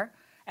tear,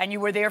 and you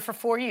were there for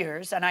 4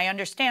 years, and I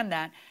understand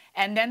that.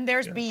 And then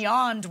there's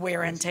beyond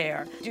wear and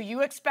tear. Do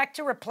you expect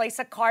to replace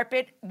a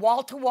carpet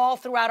wall to wall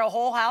throughout a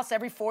whole house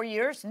every 4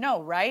 years?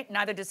 No, right?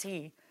 Neither does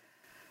he.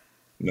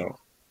 No.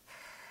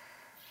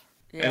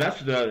 Yeah.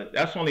 And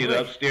that's only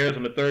the upstairs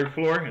on the third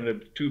floor and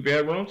the 2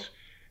 bedrooms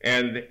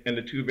and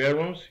the 2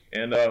 bedrooms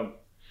and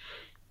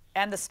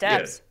the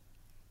steps.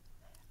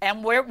 Yeah.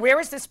 And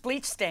where is this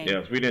bleach stain?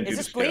 Yes, we didn't do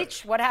the steps. Is this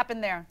bleach? What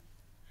happened there?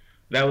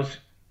 That was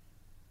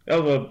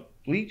a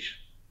bleach.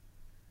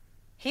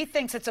 He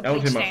thinks it's a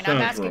bleach stain. I'm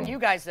asking you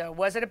guys, though.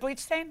 Was it a bleach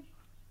stain?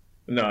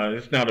 No,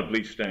 it's not a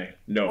bleach stain.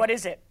 No. What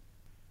is it?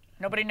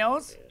 Nobody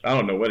knows? I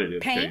don't know what it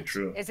is. Paint?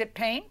 True. Is it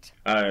paint?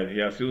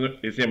 Yes,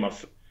 it's in my...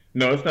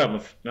 No, it's not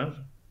my... No,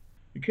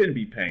 it couldn't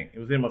be paint. It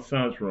was in my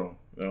son's room,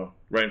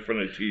 right in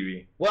front of the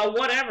TV. Well,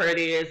 whatever it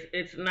is,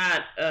 it's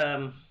not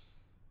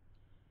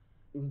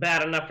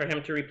bad enough for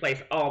him to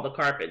replace all the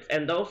carpets.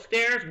 And those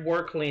stairs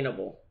were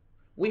cleanable.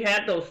 We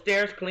had those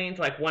stairs cleaned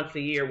like once a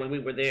year when we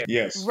were there.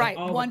 Yes. Right.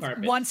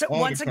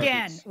 Once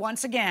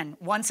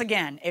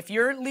again, if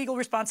your legal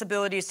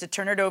responsibility is to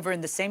turn it over in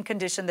the same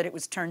condition that it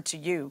was turned to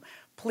you,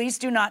 please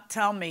do not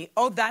tell me,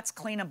 oh, that's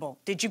cleanable.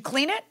 Did you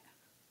clean it?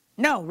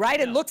 No, right?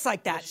 No. It looks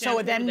like that.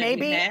 So then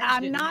maybe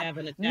I'm not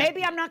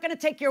going to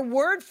take your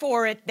word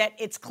for it that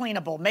it's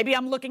cleanable. Maybe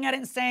I'm looking at it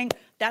and saying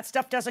that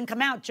stuff doesn't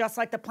come out, just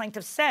like the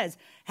plaintiff says,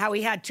 how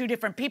he had 2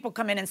 different people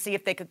come in and see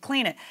if they could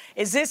clean it.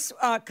 Is this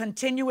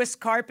continuous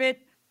carpet?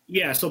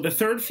 Yeah, so the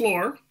 3rd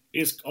floor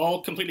is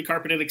all completely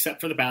carpeted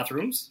except for the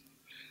bathrooms.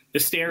 The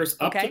stairs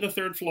up to the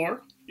 3rd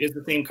floor is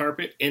the same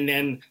carpet, and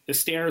then the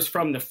stairs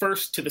from the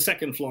 1st to the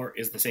 2nd floor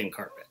is the same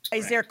carpet.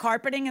 Is there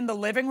carpeting in the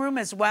living room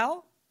as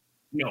well?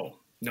 No,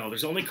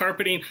 there's only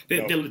carpeting.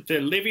 The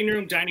living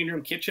room, dining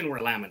room, kitchen were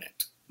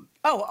laminate.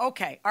 Oh,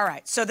 okay. All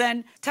right. So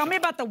then tell me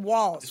about the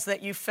walls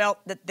that you felt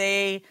that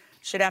they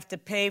should have to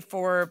pay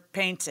for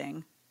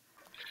painting.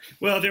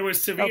 Well, there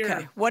was severe...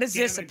 Okay. What is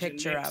this a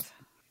picture of?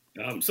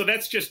 So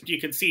that's just,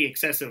 you can see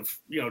excessive,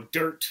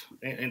 dirt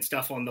and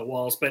stuff on the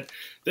walls. But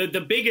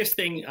the biggest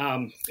thing,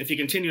 if you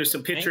continue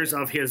some pictures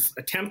of his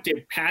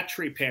attempted patch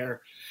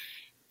repair,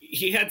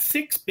 he had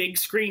 6 big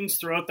screens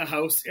throughout the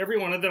house. Every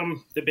one of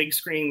them, the big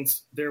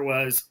screens, there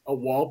was a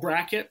wall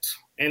bracket.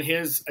 And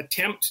his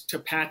attempt to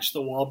patch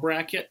the wall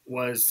bracket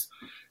was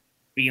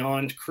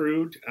beyond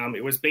crude.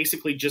 It was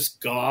basically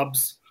just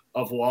gobs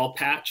of wall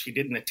patch. He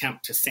didn't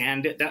attempt to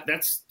sand it. That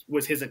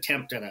was his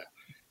attempt at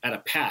a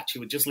patch. He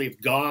would just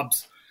leave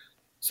gobs.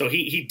 So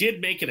he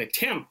did make an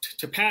attempt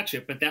to patch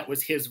it, but that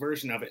was his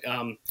version of it.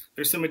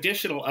 There's some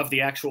additional of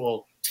the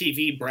actual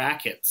TV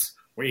brackets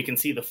where you can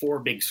see the 4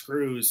 big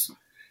screws,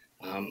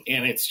 and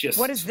it's just...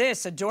 What is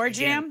this, a door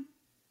jam?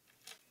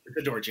 It's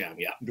a door jam,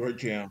 yeah. Door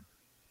jam.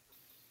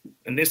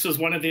 And this was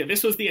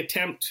the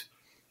attempt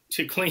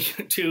to clean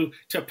to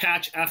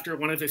patch after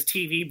one of his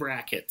TV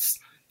brackets.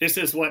 This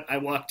is what I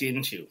walked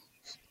into.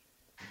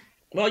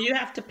 Well, you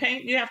have to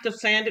paint. You have to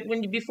sand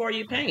it before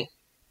you paint.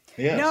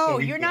 Yeah, no,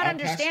 you're not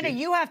understanding.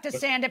 You have to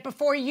sand it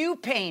before you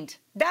paint.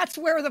 That's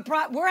where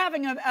we're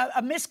having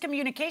a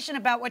miscommunication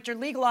about what your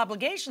legal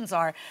obligations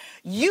are.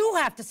 You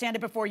have to sand it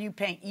before you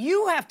paint.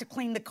 You have to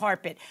clean the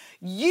carpet.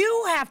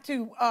 You have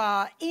to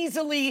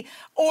easily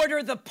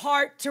order the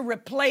part to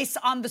replace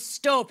on the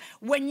stove.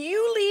 When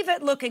you leave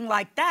it looking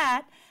like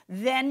that,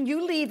 then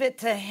you leave it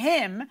to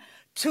him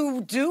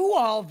to do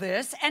all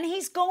this, and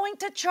he's going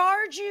to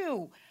charge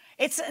you.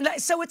 It's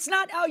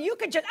not, oh, you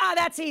could just,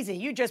 that's easy.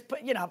 You just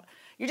put,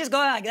 you just go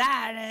like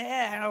that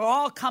and it'll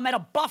all come at a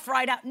buff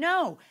right out.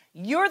 No,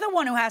 you're the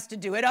one who has to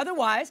do it.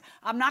 Otherwise,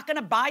 I'm not going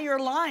to buy your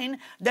line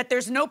that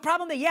there's no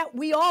problem.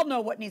 We all know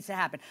what needs to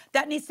happen.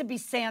 That needs to be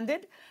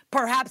sanded,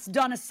 perhaps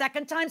done a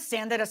second time,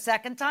 sanded a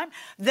second time.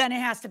 Then it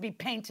has to be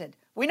painted.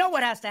 We know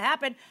what has to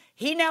happen.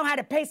 He now had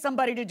to pay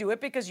somebody to do it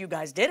because you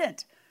guys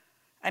didn't.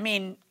 I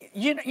mean,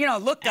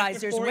 look,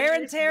 guys, there's wear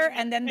and tear,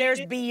 and then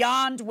there's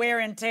beyond wear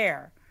and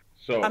tear.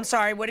 So I'm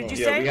sorry, what did you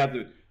say?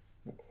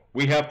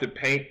 We have to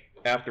paint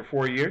after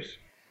 4 years?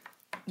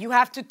 You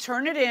have to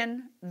turn it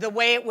in the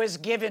way it was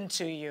given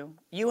to you.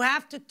 You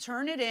have to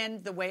turn it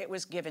in the way it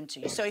was given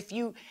to you. So if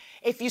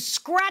you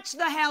scratch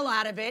the hell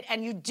out of it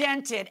and you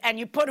dent it and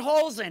you put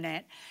holes in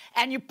it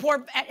and you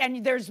pour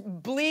and there's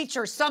bleach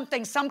or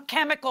something, some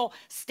chemical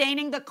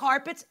staining the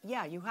carpets,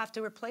 yeah, you have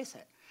to replace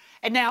it.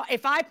 And now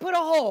if I put a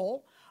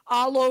hole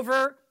all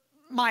over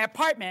my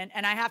apartment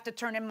and I have to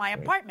turn in my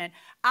apartment,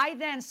 I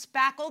then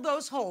spackle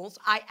those holes.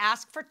 I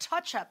ask for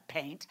touch-up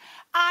paint.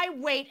 I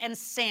wait and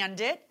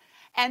sand it,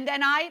 and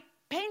then I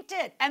paint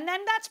it. And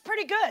then that's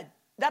pretty good.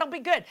 That'll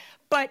be good.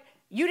 But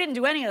you didn't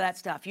do any of that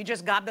stuff. You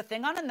just got the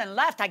thing on and then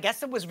left. I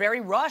guess it was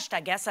very rushed, I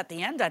guess, at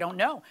the end. I don't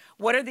know.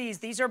 What are these?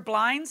 These are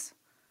blinds?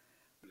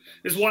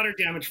 There's water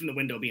damage from the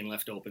window being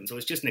left open, so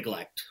it's just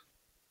neglect.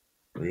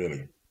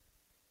 Really?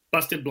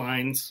 Busted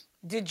blinds.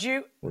 Did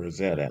you? Where is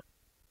that at?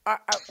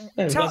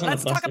 Let's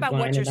talk about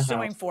what you're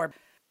suing for.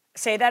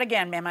 Say that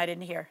again, ma'am. I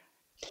didn't hear.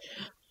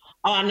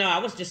 Oh, no, I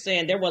was just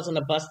saying there wasn't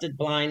a busted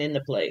blind in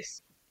the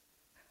place.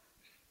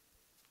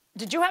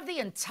 Did you have the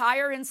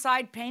entire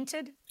inside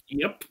painted?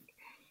 Yep.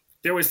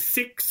 There was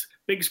 6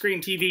 big screen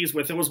TVs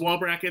with those wall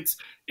brackets.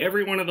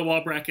 Every one of the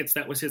wall brackets,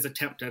 that was his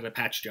attempt at a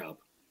patch job.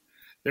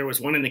 There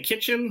was one in the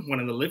kitchen, one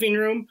in the living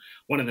room,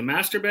 one in the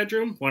master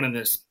bedroom, one in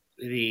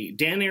the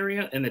den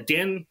area, and the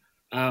den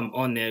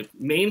on the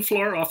main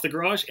floor off the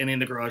garage and in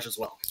the garage as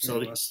well. So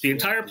the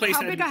entire place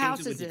had to be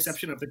painted with the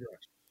exception of the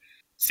garage.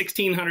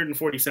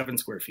 1,647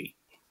 square feet.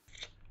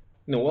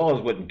 The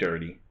walls wasn't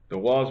dirty. The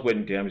walls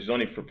wasn't damaged.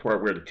 Only for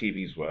part where the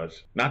TVs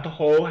was. Not the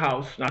whole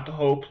house, not the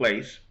whole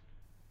place.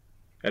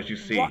 As you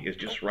see, it's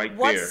just right there.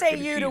 What say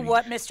you to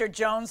what Mr.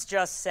 Jones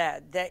just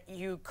said, that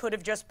you could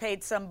have just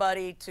paid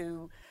somebody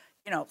to,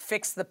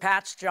 fix the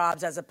patch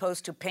jobs as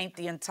opposed to paint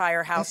the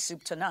entire house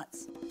soup to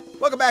nuts?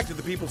 Welcome back to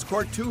the People's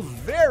Court. 2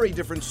 very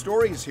different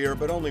stories here,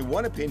 but only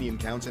one opinion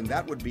counts, and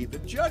that would be the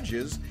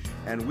judge's.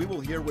 And we will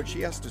hear what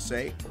she has to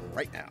say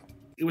right now.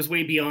 It was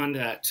way beyond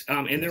that.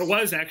 And there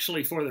was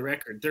actually, for the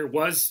record, there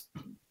was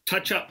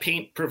touch-up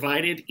paint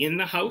provided in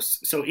the house.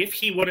 So if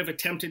he would have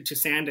attempted to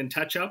sand and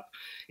touch up,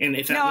 and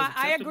if that was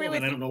acceptable, I agree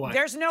with then I don't know why.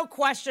 There's no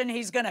question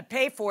he's going to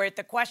pay for it.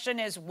 The question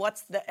is,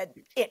 what's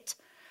it?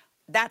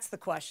 That's the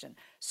question.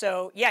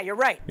 So, yeah, you're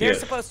right. They're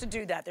supposed to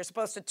do that. They're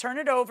supposed to turn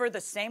it over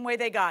the same way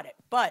they got it.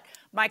 But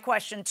my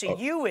question to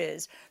you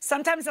is,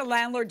 sometimes a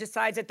landlord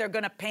decides that they're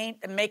going to paint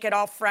and make it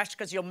all fresh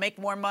because you'll make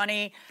more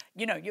money.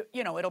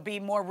 It'll be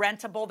more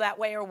rentable that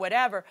way or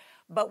whatever.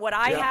 But what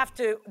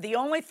the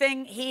only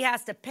thing they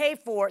have to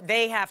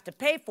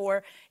pay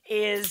for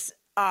is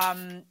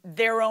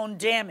their own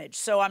damage.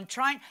 So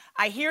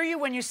I hear you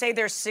when you say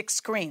there's 6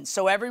 screens.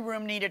 So every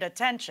room needed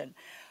attention.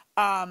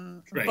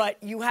 Right.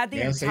 But you had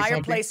the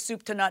entire place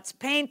soup to nuts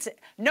painted.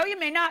 No, you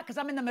may not, because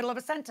I'm in the middle of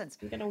a sentence.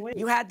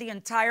 You had the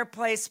entire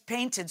place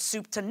painted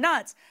soup to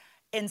nuts.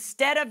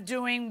 Instead of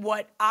doing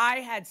what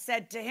I had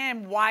said to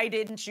him, why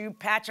didn't you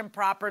patch them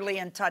properly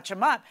and touch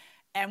them up?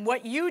 And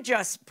what you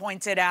just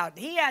pointed out,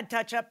 he had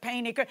touch-up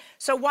paint.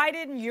 So why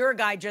didn't your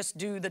guy just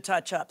do the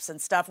touch-ups and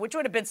stuff, which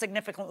would have been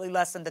significantly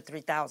less than the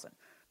 $3,000?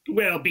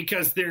 Well,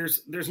 because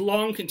there's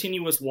long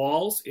continuous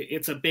walls.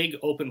 It's a big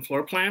open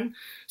floor plan.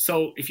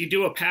 So if you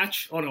do a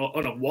patch on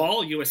a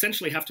wall, you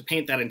essentially have to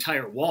paint that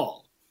entire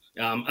wall.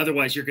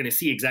 Otherwise, you're going to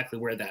see exactly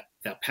where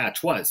that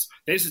patch was.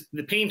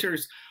 The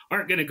painters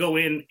aren't going to go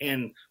in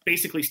and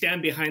basically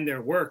stand behind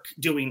their work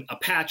doing a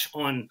patch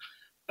on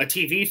a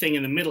TV thing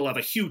in the middle of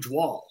a huge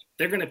wall.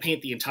 They're going to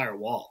paint the entire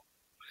wall.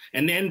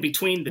 And then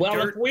between the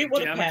dirt, if we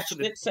would have damage patched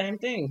it, same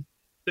thing.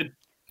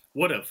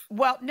 Would have.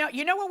 Well, no,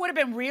 you know what would have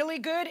been really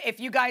good? If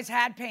you guys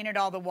had painted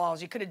all the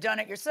walls. You could have done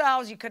it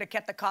yourselves. You could have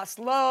kept the cost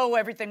low.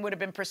 Everything would have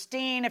been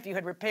pristine. If you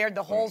had repaired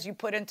the holes you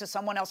put into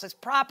someone else's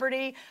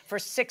property for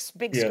 6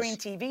 big screen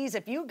TVs,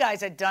 if you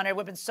guys had done it, it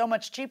would have been so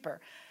much cheaper.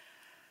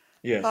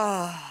 Yes.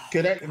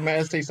 May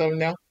I say something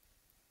now?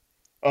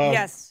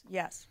 Yes.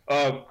 As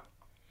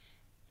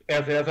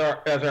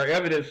our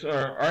evidence,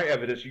 our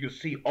evidence, you can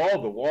see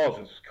all the walls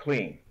is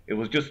clean. It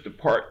was just the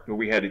part where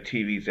we had the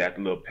TVs at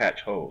the little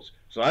patch holes.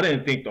 So I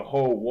didn't think the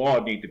whole wall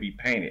needed to be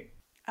painted.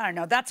 I don't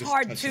know. That's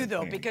hard too,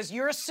 though, because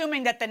you're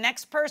assuming that the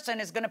next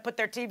person is going to put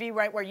their TV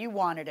right where you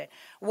wanted it.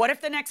 What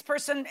if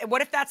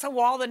that's a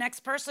wall the next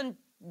person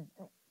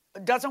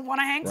doesn't want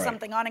to hang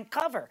something on and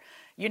cover?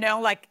 You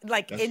know, like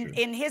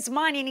in his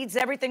mind, he needs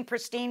everything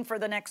pristine for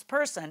the next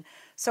person.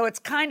 So it's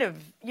kind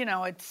of, you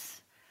know,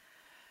 it's.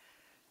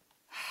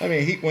 I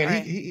mean, he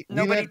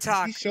nobody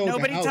talk.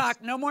 Nobody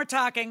talk. No more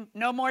talking.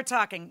 No more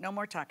talking. No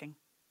more talking.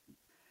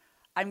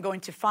 I'm going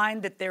to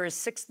find that there is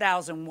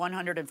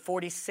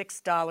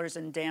 $6,146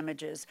 in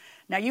damages.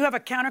 Now, you have a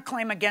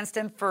counterclaim against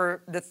him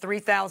for the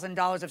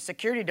 $3,000 of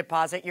security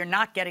deposit. You're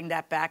not getting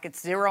that back.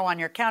 It's zero on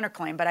your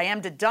counterclaim, but I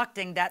am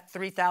deducting that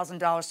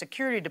 $3,000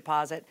 security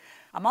deposit.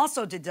 I'm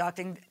also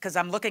deducting, because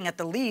I'm looking at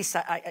the lease,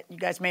 you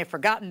guys may have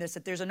forgotten this,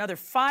 that there's another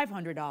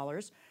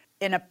 $500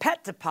 in a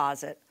pet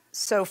deposit.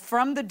 So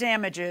from the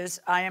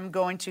damages, I am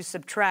going to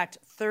subtract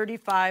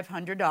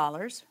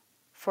 $3,500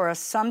 for a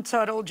sum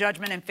total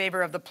judgment in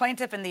favor of the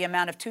plaintiff in the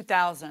amount of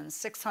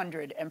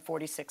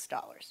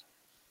 $2,646.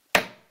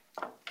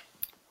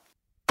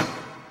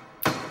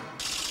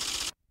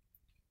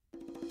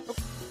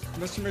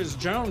 Mr. and Ms.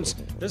 Jones,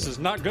 this is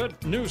not good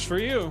news for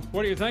you.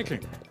 What are you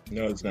thinking?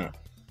 No, it's not.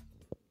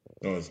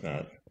 No, it's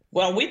not.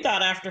 Well, we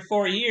thought after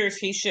 4 years,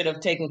 he should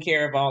have taken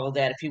care of all of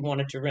that if he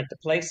wanted to rent the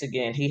place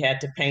again. He had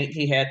to paint,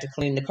 he had to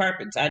clean the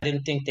carpets. I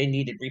didn't think they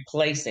needed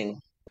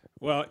replacing.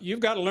 Well, you've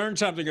got to learn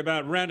something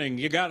about renting.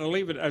 You got to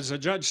leave it, as the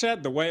judge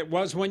said, the way it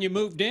was when you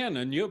moved in,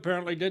 and you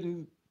apparently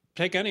didn't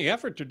take any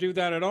effort to do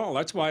that at all.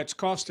 That's why it's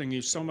costing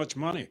you so much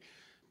money.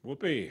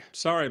 Whoopee.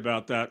 Sorry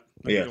about that.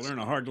 You'll learn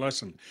a hard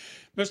lesson.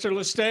 Mr.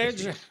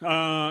 Lestage,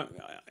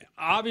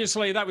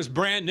 obviously that was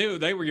brand new.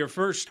 They were your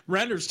first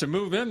renters to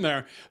move in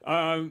there.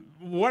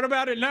 What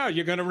about it now?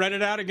 You're going to rent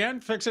it out again,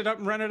 fix it up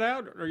and rent it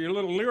out? Or are you a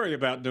little leery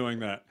about doing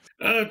that?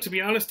 To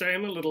be honest, I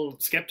am a little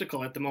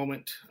skeptical at the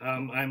moment.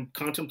 I'm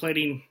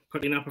contemplating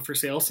putting up a for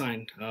sale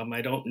sign.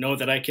 I don't know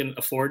that I can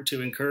afford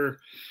to incur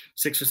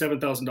 $6,000 or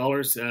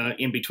 $7,000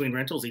 in between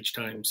rentals each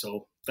time.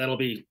 So that'll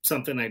be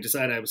something I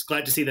decided. I was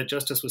glad to see that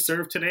justice was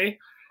served today.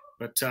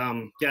 But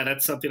yeah,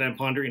 that's something I'm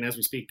pondering as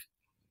we speak.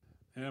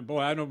 Yeah, boy,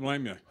 I don't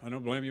blame you. I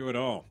don't blame you at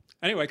all.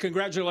 Anyway,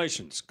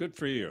 congratulations. Good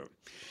for you.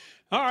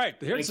 All right,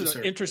 here's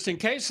an interesting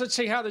case. Let's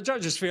see how the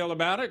judges feel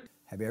about it.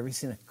 Have you ever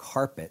seen a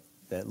carpet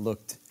that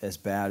looked as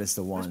bad as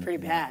the one? It was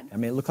pretty bad. I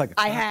mean, it looked like a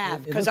I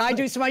have, because I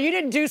do small. You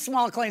didn't do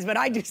small claims, but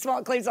I do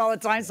small claims all the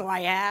time, so I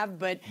have.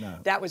 But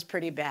that was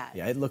pretty bad.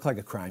 Yeah, it looked like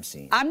a crime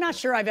scene. I'm not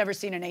sure I've ever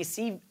seen an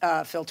AC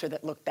filter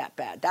that looked that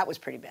bad. That was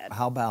pretty bad.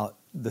 How about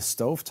the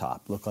stovetop?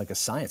 Looked like a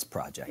science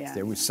project. Yeah.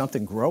 There was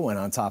something growing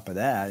on top of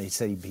that. He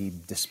said he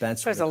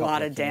dispensed. There's a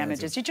lot of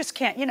damages. You just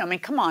can't. You know, I mean,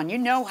 come on. You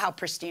know how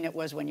pristine it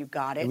was when you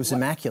got it. It was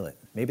immaculate.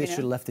 Maybe they should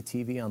have left the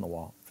TV on the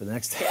wall for the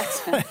next day.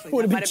 It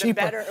would have been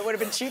cheaper. Better. It would have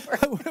been cheaper.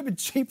 It would have been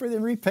cheaper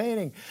than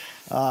repainting.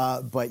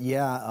 But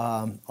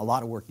yeah, a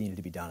lot of work needed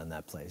to be done in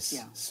that place.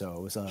 Yeah. So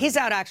it was. He's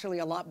out actually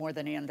a lot more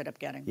than he ended up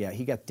getting. Yeah,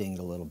 he got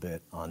dinged a little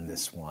bit on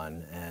this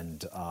one.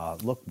 And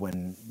look,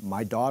 when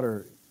my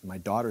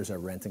daughters are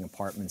renting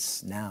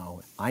apartments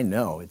now, I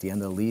know at the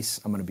end of the lease,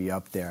 I'm going to be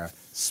up there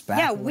spackling.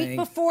 Yeah, a week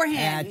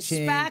beforehand.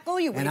 Patching, you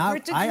spackle, you wait for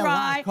it to dry. I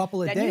allow a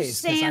couple of then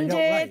days. You sand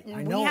it.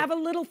 And we have a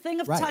little thing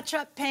of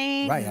touch-up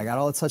paint. Right, I got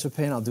all the touch-up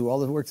paint. I'll do all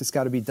the work that's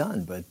got to be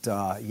done. But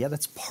yeah,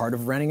 that's part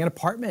of renting an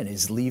apartment,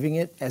 is leaving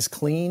it as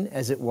clean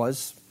as it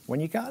was when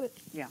you got it.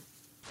 Yeah.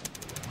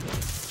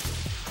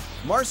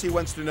 Marcy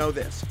wants to know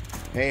this.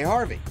 Hey,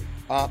 Harvey,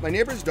 my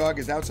neighbor's dog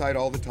is outside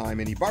all the time,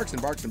 and he barks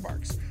and barks and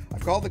barks.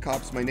 I've called the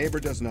cops, my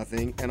neighbor does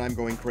nothing, and I'm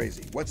going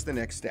crazy. What's the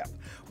next step?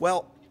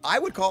 Well, I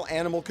would call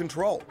animal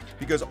control,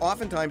 because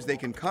oftentimes they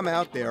can come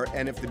out there,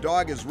 and if the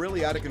dog is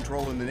really out of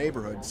control in the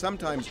neighborhood,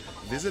 sometimes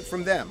visit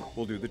from them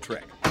will do the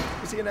trick.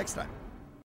 We'll see you next time.